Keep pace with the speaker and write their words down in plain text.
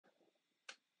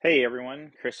Hey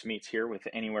everyone, Chris Meets here with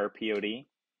Anywhere POD.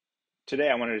 Today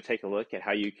I wanted to take a look at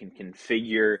how you can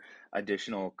configure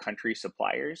additional country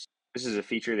suppliers. This is a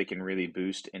feature that can really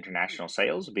boost international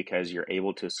sales because you're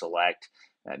able to select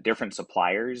different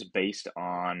suppliers based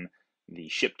on the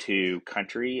ship to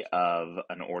country of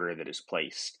an order that is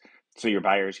placed. So your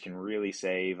buyers can really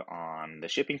save on the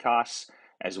shipping costs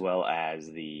as well as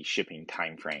the shipping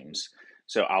timeframes.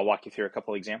 So I'll walk you through a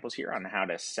couple examples here on how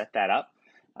to set that up.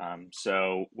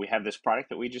 So we have this product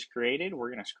that we just created. We're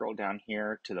going to scroll down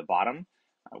here to the bottom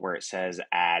where it says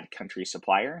add country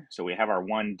supplier. So we have our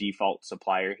one default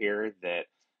supplier here that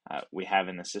we have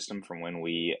in the system from when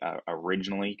we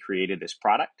originally created this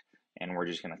product. And we're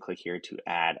just going to click here to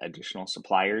add additional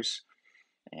suppliers.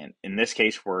 And in this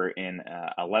case, we're in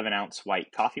 11-ounce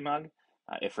white coffee mug.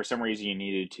 If for some reason you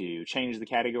needed to change the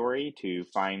category to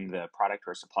find the product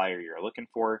or supplier you're looking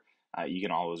for, you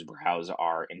can always browse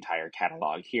our entire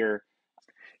catalog here.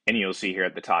 And you'll see here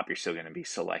at the top, you're still going to be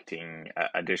selecting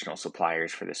additional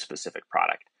suppliers for this specific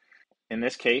product. In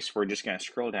this case, we're just going to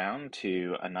scroll down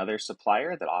to another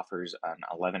supplier that offers an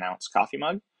 11-ounce coffee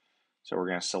mug. So we're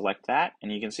going to select that.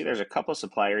 And you can see there's a couple of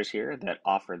suppliers here that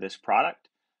offer this product,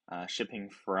 shipping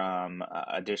from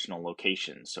additional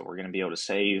locations. So we're going to be able to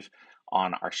save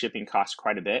on our shipping costs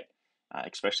quite a bit.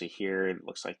 Especially here, it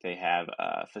looks like they have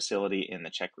a facility in the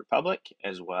Czech Republic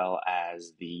as well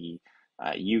as the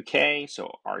UK.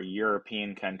 So our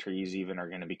European countries even are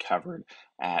going to be covered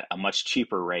at a much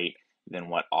cheaper rate than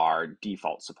what our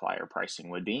default supplier pricing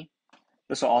would be.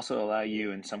 This will also allow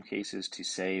you in some cases to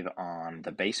save on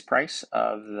the base price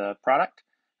of the product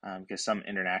because some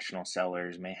international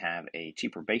sellers may have a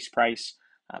cheaper base price,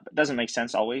 but it doesn't make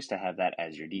sense always to have that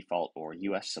as your default or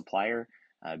US supplier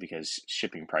because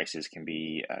shipping prices can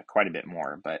be quite a bit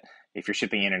more. But if you're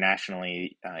shipping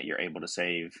internationally, you're able to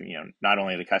save, not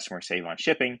only the customer save on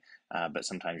shipping, but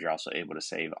sometimes you're also able to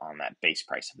save on that base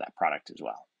price of that product as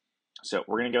well. So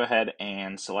we're going to go ahead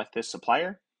and select this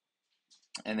supplier.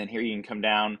 And then here you can come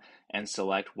down and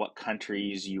select what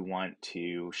countries you want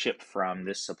to ship from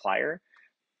this supplier.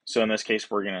 So in this case,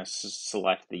 we're going to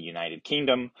select the United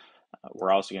Kingdom.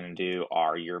 We're also going to do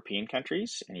our European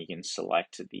countries, and you can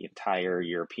select the entire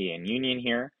European Union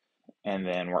here. And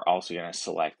then we're also going to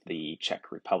select the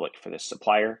Czech Republic for this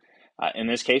supplier. In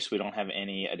this case, we don't have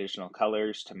any additional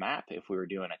colors to map. If we were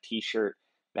doing a t-shirt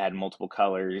that had multiple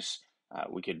colors,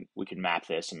 we could map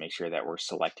this and make sure that we're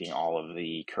selecting all of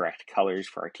the correct colors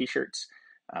for our t-shirts.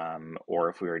 Or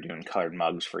if we were doing colored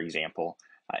mugs, for example.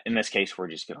 In this case, we're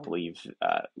just going to leave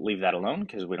that alone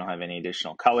because we don't have any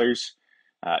additional colors.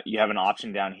 You have an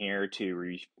option down here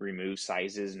to remove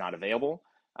sizes not available.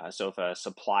 So if a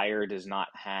supplier does not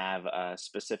have a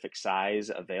specific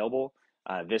size available,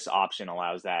 this option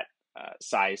allows that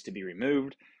size to be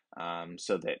removed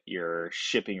so that your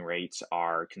shipping rates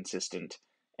are consistent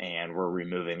and we're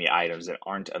removing the items that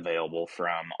aren't available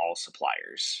from all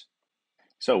suppliers.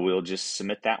 So we'll just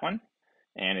submit that one.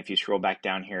 And if you scroll back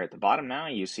down here at the bottom now,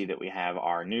 you see that we have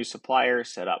our new supplier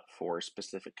set up for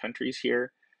specific countries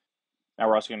here. Now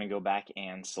we're also going to go back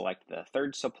and select the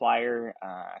third supplier.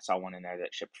 I saw one in there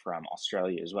that shipped from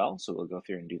Australia as well, so we'll go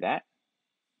through and do that.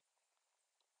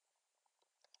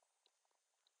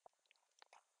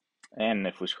 And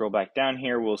if we scroll back down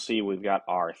here, we'll see we've got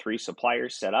our 3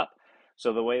 suppliers set up.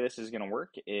 So the way this is going to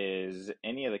work is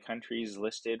any of the countries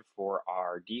listed for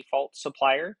our default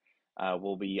supplier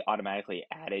will be automatically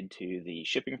added to the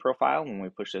shipping profile when we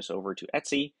push this over to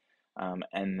Etsy.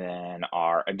 And then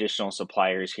our additional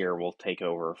suppliers here will take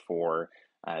over for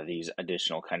these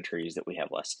additional countries that we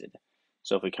have listed.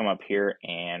 So if we come up here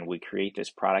and we create this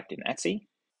product in Etsy,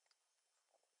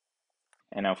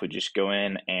 and now if we just go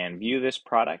in and view this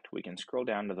product, we can scroll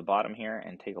down to the bottom here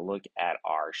and take a look at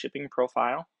our shipping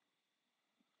profile.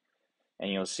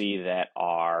 And you'll see that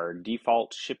our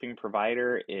default shipping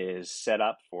provider is set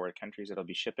up for the countries that'll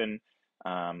be shipping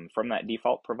from that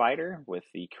default provider with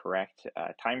the correct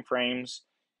time frames.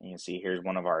 And you can see here's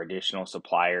one of our additional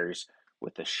suppliers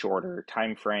with the shorter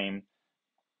time frame.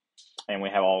 And we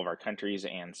have all of our countries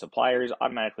and suppliers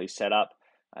automatically set up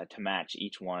to match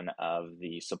each one of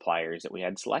the suppliers that we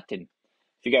had selected.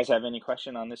 If you guys have any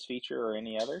question on this feature or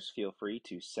any others, feel free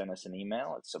to send us an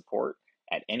email at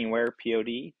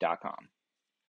support@anywherepod.com.